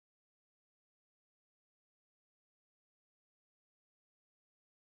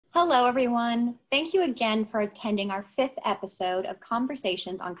Hello, everyone. Thank you again for attending our 5th episode of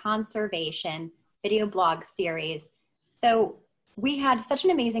Conversations on Conservation video blog series. So we had such an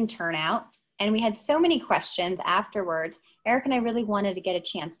amazing turnout and we had so many questions afterwards. Eric and I really wanted to get a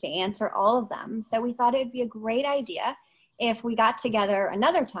chance to answer all of them. So we thought it would be a great idea if we got together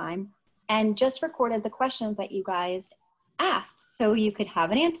another time and just recorded the questions that you guys asked so you could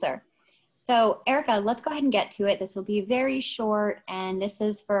have an answer. So Erika, let's go ahead and get to it. This will be very short, and this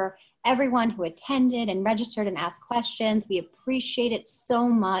is for everyone who attended and registered and asked questions. We appreciate it so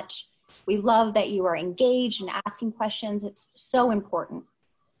much. We love that you are engaged and asking questions. It's so important.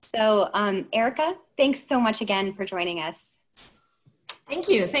 So Erika, thanks so much again for joining us. Thank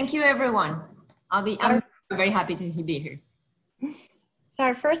you. Thank you, everyone. I'm very happy to be here. So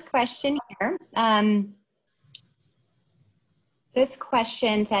our first question here, this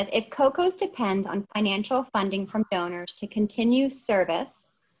question says, if COCOS depends on financial funding from donors to continue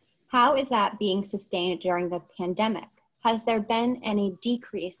service, how is that being sustained during the pandemic? Has there been any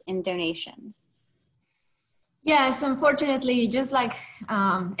decrease in donations? Yes, unfortunately, just like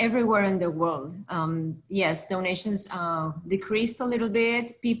everywhere in the world, yes, donations decreased a little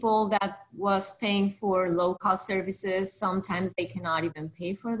bit. People that was paying for low-cost services, sometimes they cannot even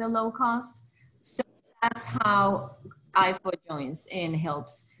pay for the low cost. So that's how IFAW joins and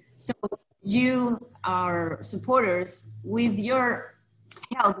helps. So you, our supporters, with your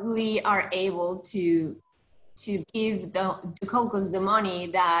help, we are able to give the COCOS the money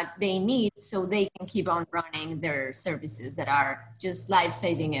that they need so they can keep on running their services that are just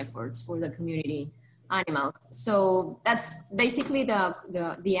life-saving efforts for the community animals. So that's basically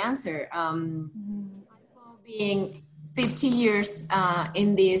the answer. IFAW being 50 years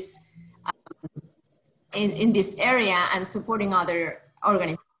in this area and supporting other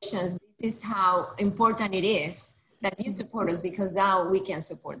organizations, this is how important it is that you support us, because now we can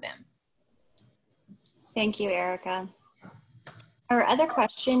support them. Thank you, Erika. Our other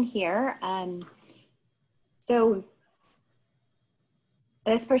question here, so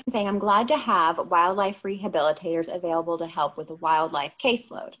this person saying, I'm glad to have wildlife rehabilitators available to help with the wildlife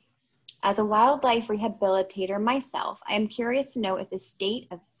caseload. As a wildlife rehabilitator myself, I am curious to know if the state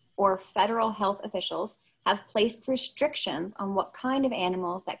or federal health officials have placed restrictions on what kind of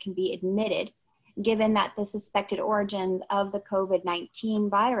animals that can be admitted, given that the suspected origin of the COVID-19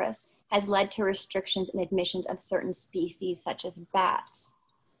 virus has led to restrictions in admissions of certain species such as bats.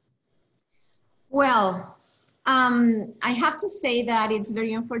 Well, I have to say that it's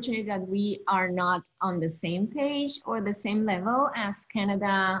very unfortunate that we are not on the same page or the same level as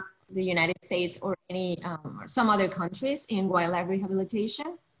Canada, the United States, or some other countries in wildlife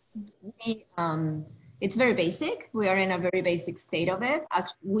rehabilitation. It's very basic. We are in a very basic state of it.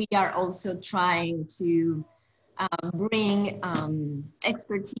 We are also trying to bring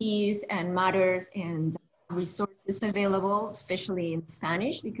expertise and matters and resources available, especially in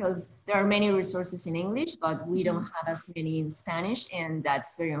Spanish, because there are many resources in English, but we don't have as many in Spanish, and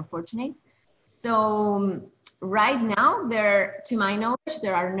that's very unfortunate. So right now, to my knowledge,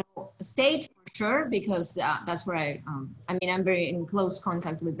 there are no state for sure, because that's where I'm very in close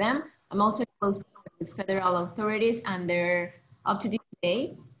contact with them. I'm also in close contact with federal authorities, and they're up to this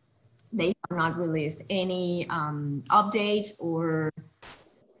day. They have not released any updates or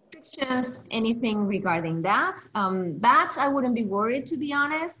restrictions, anything regarding that. Bats, I wouldn't be worried, to be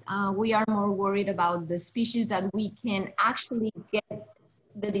honest. We are more worried about the species that we can actually get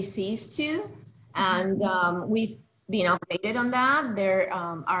the disease to. And we've been updated on that.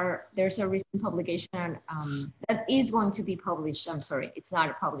 There's a recent publication that is going to be published. I'm sorry, it's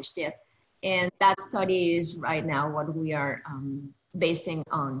not published yet. And that study is right now what we are basing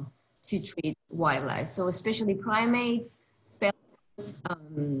on to treat wildlife. So especially primates, pets,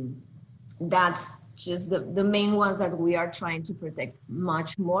 that's just the main ones that we are trying to protect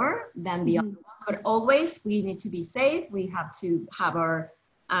much more than the other ones. But always we need to be safe. We have to have our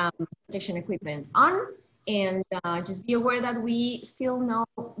protection equipment on, and just be aware that we still know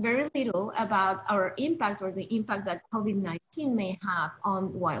very little about our impact or the impact that COVID-19 may have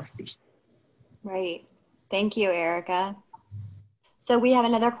on wild species. Right. Thank you, Erika. So we have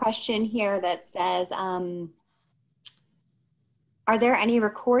another question here that says, are there any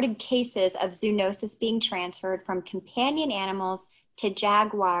recorded cases of zoonosis being transferred from companion animals to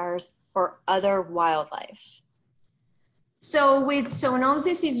jaguars or other wildlife? So with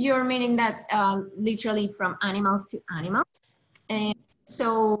zoonosis, if you're meaning that literally from animals to animals, and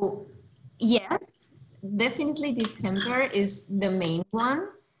so yes, definitely distemper is the main one.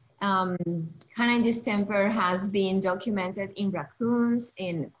 Canine distemper has been documented in raccoons,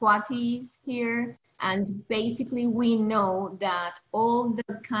 in coatis here, and basically we know that all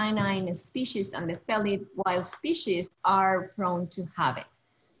the canine species and the feline wild species are prone to have it.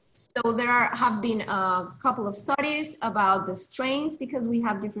 So there have been a couple of studies about the strains, because we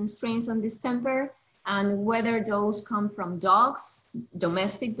have different strains on distemper, and whether those come from dogs,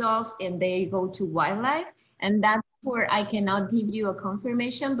 domestic dogs, and they go to wildlife. And that's where I cannot give you a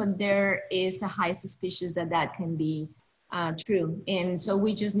confirmation, but there is a high suspicion that that can be true. And so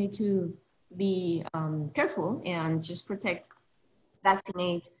we just need to be careful and just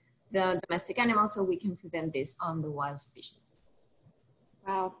vaccinate the domestic animals so we can prevent this on the wild species.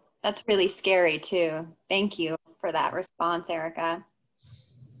 Wow, that's really scary too. Thank you for that response, Erika.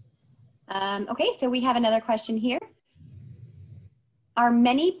 Okay, so we have another question here. Are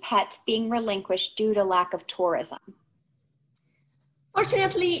many pets being relinquished due to lack of tourism?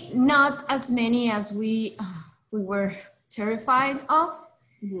 Fortunately, not as many as we were terrified of.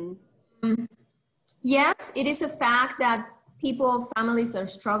 Mm-hmm. Yes, it is a fact that families are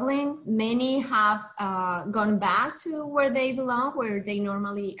struggling. Many have gone back to where they belong, where they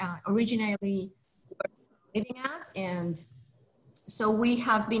normally originally were living at. And so we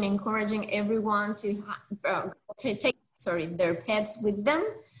have been encouraging everyone to take their pets with them,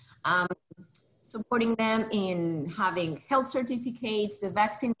 supporting them in having health certificates, the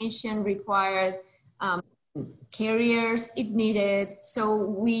vaccination required, carriers if needed. So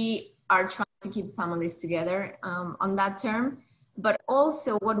we are trying to keep families together on that term. But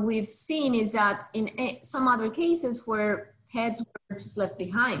also what we've seen is that in some other cases where pets were just left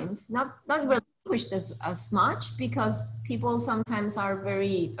behind, not relinquished as much, because people sometimes are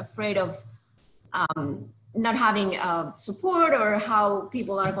very afraid of not having support or how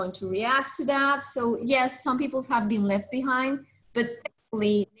people are going to react to that. So yes, some people have been left behind, but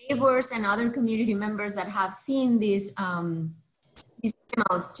thankfully neighbors and other community members that have seen these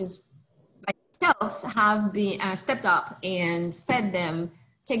animals just by themselves have been stepped up and fed them,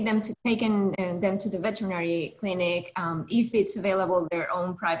 taken them to the veterinary clinic, if it's available, their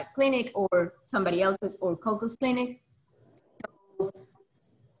own private clinic or somebody else's or Coco's clinic. So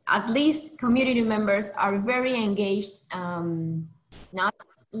at least community members are very engaged, not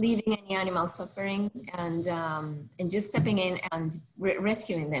leaving any animal suffering, and just stepping in and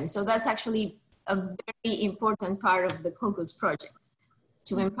rescuing them. So that's actually a very important part of the Coco's project,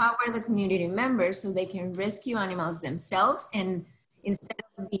 to empower the community members so they can rescue animals themselves. And instead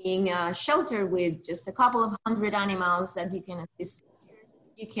of being a shelter with just a couple of hundred animals that you can assist,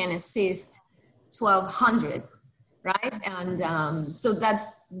 you can assist 1,200. Right? And so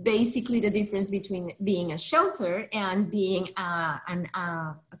that's basically the difference between being a shelter and being a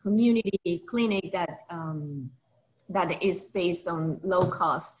community clinic that is based on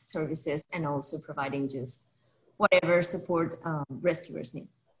low-cost services and also providing just whatever support rescuers need.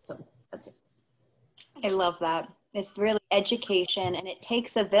 So that's it. I love that. It's really education, and it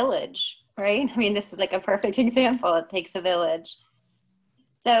takes a village, right? I mean, this is like a perfect example. It takes a village.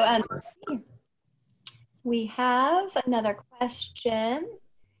 So we have another question.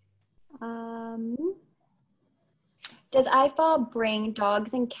 Does IFAW bring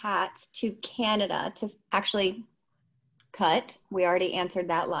dogs and cats to Canada to actually cut? We already answered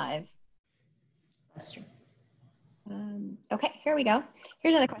that live. That's true. Okay, here we go.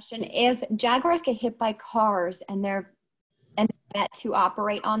 Here's another question. If jaguars get hit by cars and they're vet to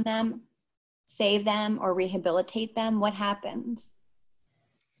operate on them, save them, or rehabilitate them, what happens?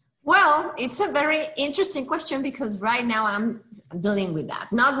 Well, it's a very interesting question, because right now I'm dealing with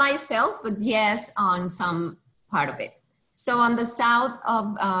that. Not myself, but yes, on some part of it. So on the south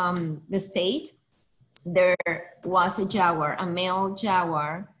of the state, there was a jaguar, a male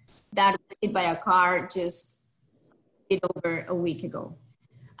jaguar, that was hit by a car just over a week ago.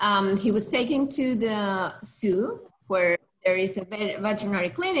 He was taken to the zoo, where there is a veterinary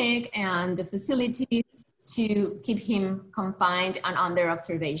clinic and the facilities to keep him confined and under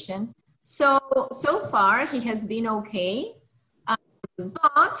observation. So far he has been okay,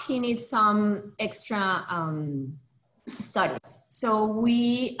 but he needs some extra studies. So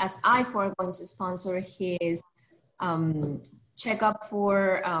we, as IFAW, are going to sponsor his checkup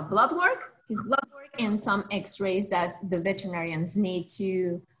for his blood work and some x-rays that the veterinarians need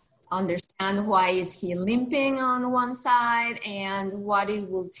to understand why is he limping on one side and what it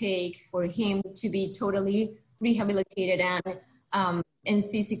will take for him to be totally rehabilitated and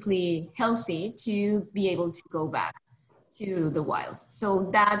physically healthy to be able to go back to the wild. So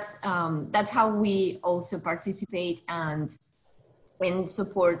that's how we also participate and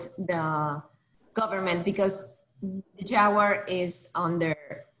support the government, because the jaguar is under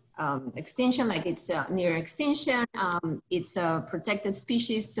extinction, like it's near extinction, it's a protected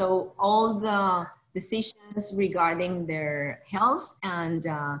species. So all the decisions regarding their health and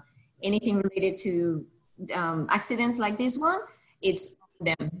anything related to accidents like this one, it's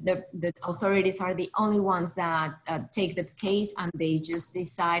them. The authorities are the only ones that take the case, and they just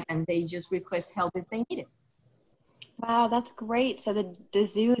decide and they just request help if they need it. Wow, that's great. So the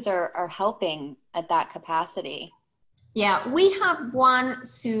zoos are helping at that capacity. Yeah, we have one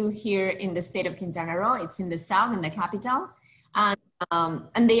zoo here in the state of Quintana Roo. It's in the south, in the capital,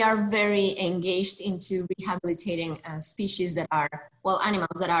 and they are very engaged into rehabilitating species that are, well,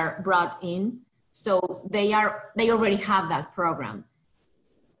 animals that are brought in. So they already have that program.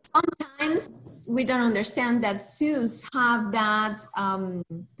 Sometimes we don't understand that zoos have that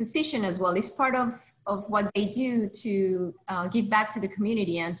position as well. It's part of what they do to give back to the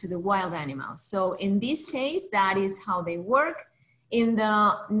community and to the wild animals. So in this case, that is how they work. In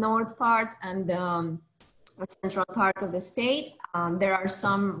the north part and the central part of the state, there are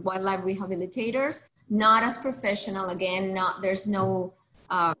some wildlife rehabilitators, not as professional. Again, there's no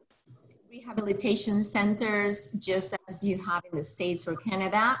rehabilitation centers just as you have in the States or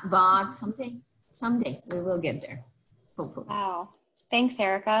Canada, but someday we will get there, hopefully. Wow. Thanks,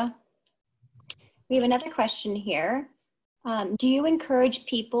 Erika. We have another question here. Do you encourage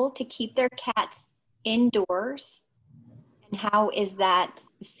people to keep their cats indoors? And how is that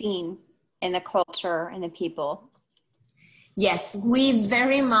seen in the culture and the people? Yes, we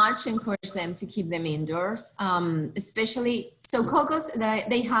very much encourage them to keep them indoors, especially, so Cocos,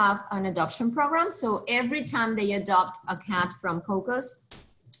 they have an adoption program. So every time they adopt a cat from Cocos,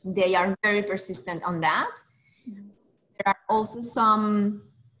 they are very persistent on that. There are also some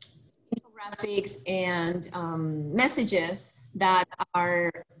infographics and messages that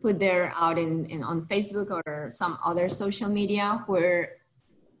are put there out on Facebook or some other social media where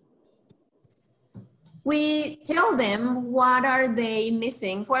we tell them what are they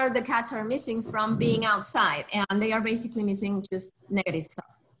missing, where the cats are missing from being outside, and they are basically missing just negative stuff.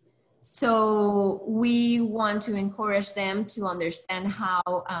 So we want to encourage them to understand how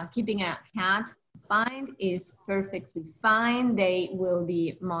keeping a cat confined is perfectly fine. They will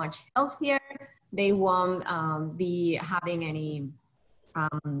be much healthier. They won't be having any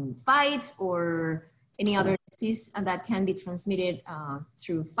fights or any other disease that can be transmitted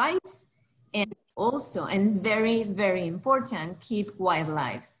through fights. And also, and very, very important, keep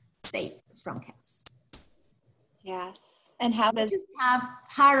wildlife safe from cats. Yes. And how does... We just have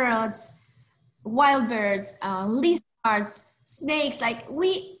parrots, wild birds, lizards, snakes. Like,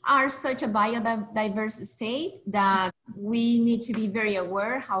 we are such a biodiverse state that we need to be very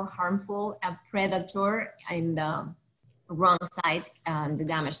aware how harmful a predator in the wrong side and the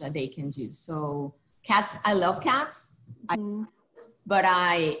damage that they can do. So cats, I love cats. But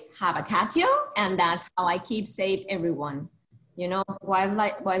I have a catio, and that's how I keep safe everyone, you know,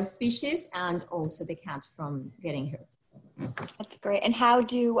 wild species, and also the cats from getting hurt. That's great. And how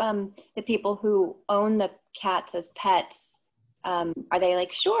do the people who own the cats as pets, are they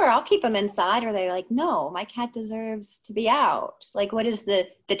like, sure, I'll keep them inside? Or are they like, no, my cat deserves to be out? Like, what is the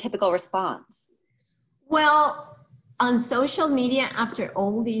typical response? Well, on social media, after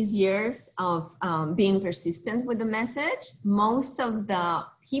all these years of being persistent with the message, most of the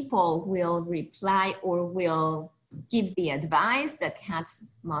people will reply or will give the advice that cats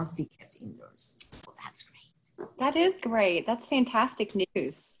must be kept indoors. So that's great. That is great. That's fantastic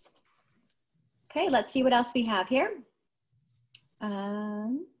news. Okay, let's see what else we have here.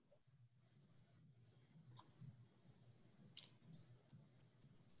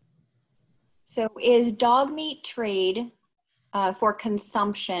 So is dog meat trade for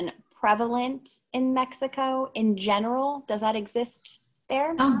consumption prevalent in Mexico in general? Does that exist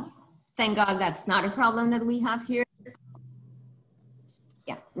there? Oh, thank God that's not a problem that we have here.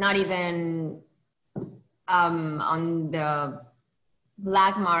 Yeah, not even on the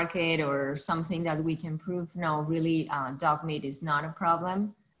black market or something that we can prove. No, really, dog meat is not a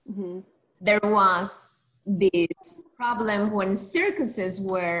problem. Mm-hmm. There was this problem when circuses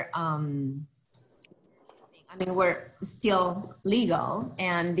were, were still legal,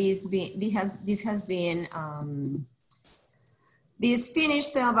 and this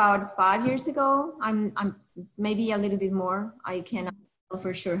finished about 5 years ago. I'm maybe a little bit more. I cannot tell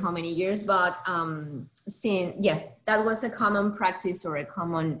for sure how many years, but that was a common practice or a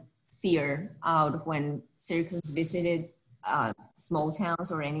common fear out when circus visited small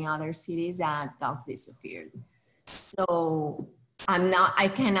towns or any other cities, that dogs disappeared. So I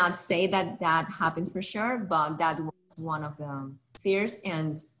cannot say that happened for sure, but that was one of the fears,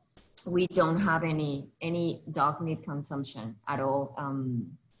 and we don't have any dog meat consumption at all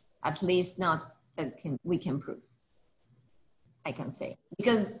at least not that we can prove, I can say,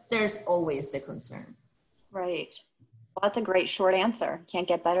 because there's always the concern. Right. Well, that's a great short answer. Can't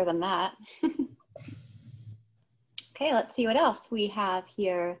get better than that. Okay, let's see what else we have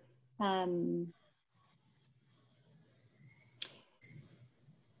here.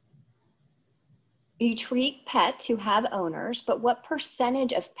 You treat pets who have owners, but what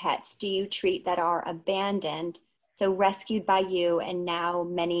percentage of pets do you treat that are abandoned, so rescued by you, and now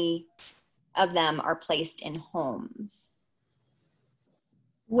many of them are placed in homes?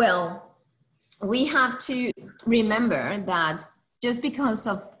 Well, we have to remember that just because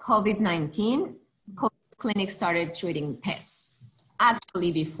of COVID-19, clinics started treating pets.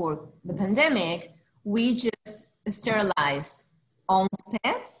 Actually, before the pandemic, we just sterilized owned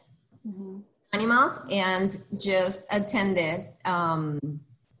pets, animals, and just attended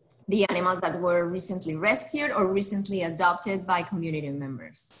the animals that were recently rescued or recently adopted by community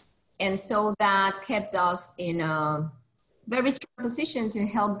members. And so that kept us in a very strong position to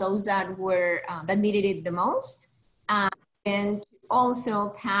help those that were that needed it the most, and also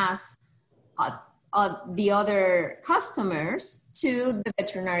pass the other customers to the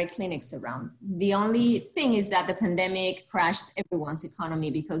veterinary clinics around. The only thing is that the pandemic crashed everyone's economy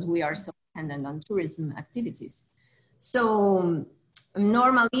because we are so dependent on tourism activities. So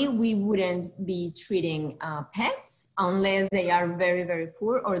normally we wouldn't be treating pets unless they are very, very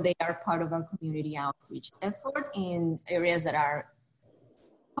poor or they are part of our community outreach effort in areas that are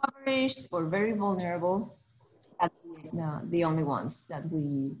impoverished or very vulnerable. That's the only ones that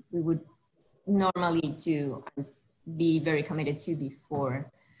we would normally to be very committed to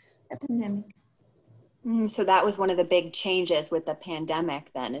before the pandemic. So that was one of the big changes with the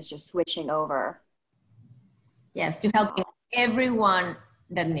pandemic then, is just switching over. Yes, to help everyone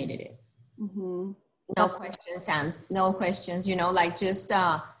that needed it. Mm-hmm. No questions asked, no questions, like just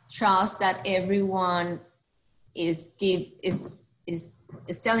trust that everyone is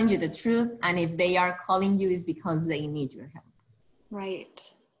telling you the truth, and if they are calling you is because they need your help.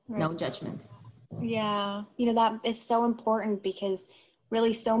 Right. No judgment. Yeah, that is so important, because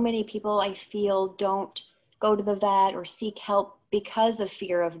really so many people, I feel, don't go to the vet or seek help because of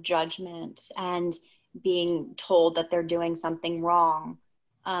fear of judgment and being told that they're doing something wrong.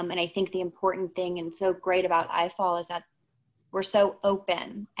 And I think the important thing and so great about IFAW is that we're so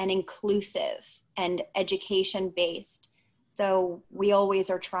open and inclusive and education based. So we always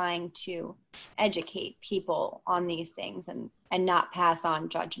are trying to educate people on these things and not pass on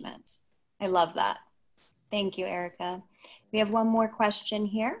judgment. I love that. Thank you, Erika. We have one more question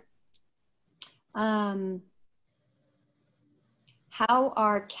here. How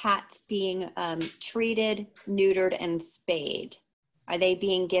are cats being treated, neutered, and spayed? Are they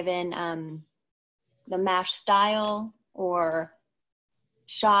being given the mash style or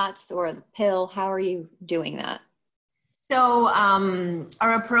shots or the pill? How are you doing that? So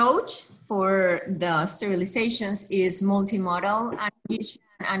our approach for the sterilizations is multimodal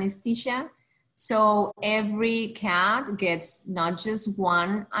anesthesia. So every cat gets not just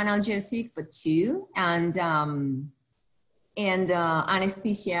one analgesic, but two. And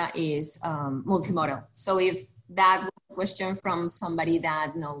anesthesia is multimodal. So if that was a question from somebody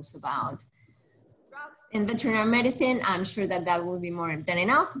that knows about drugs in veterinary medicine, I'm sure that will be more than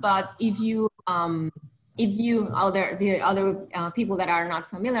enough. But if the other people that are not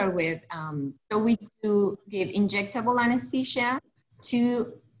familiar with, so we do give injectable anesthesia,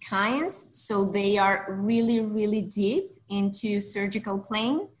 two kinds. So they are really, really deep into surgical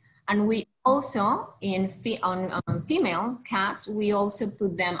plane. And we also, on female cats, we also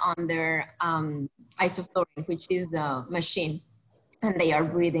put them under isoflurane, which is the machine. And they are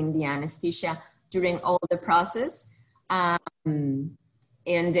breathing the anesthesia during all the process. They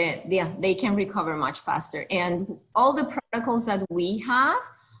can recover much faster. And all the protocols that we have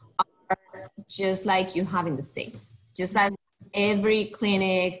are just like you have in the States. Just like every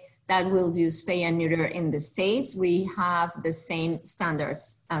clinic that will do spay and neuter in the States, we have the same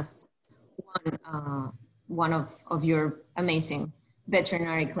standards as one of your amazing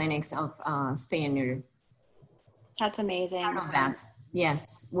veterinary clinics of spay and neuter. That's amazing. Out of that,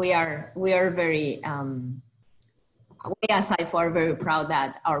 yes, we are very. We as IFAW are very proud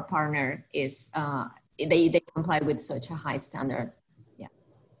that our partner is they comply with such a high standard. Yeah,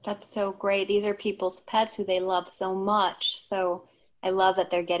 that's so great. These are people's pets who they love so much. So I love that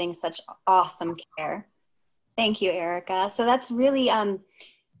they're getting such awesome care. Thank you, Erika. So that's really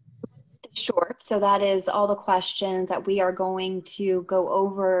short. So that is all the questions that we are going to go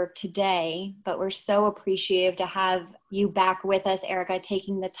over today, but we're so appreciative to have you back with us, Erika,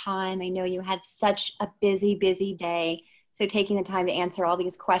 taking the time. I know you had such a busy, busy day. So taking the time to answer all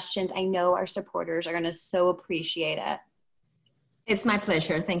these questions, I know our supporters are going to so appreciate it. It's my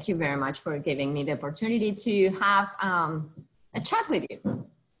pleasure. Thank you very much for giving me the opportunity to have a chat with you.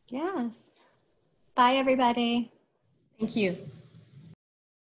 Yes. Bye, everybody. Thank you.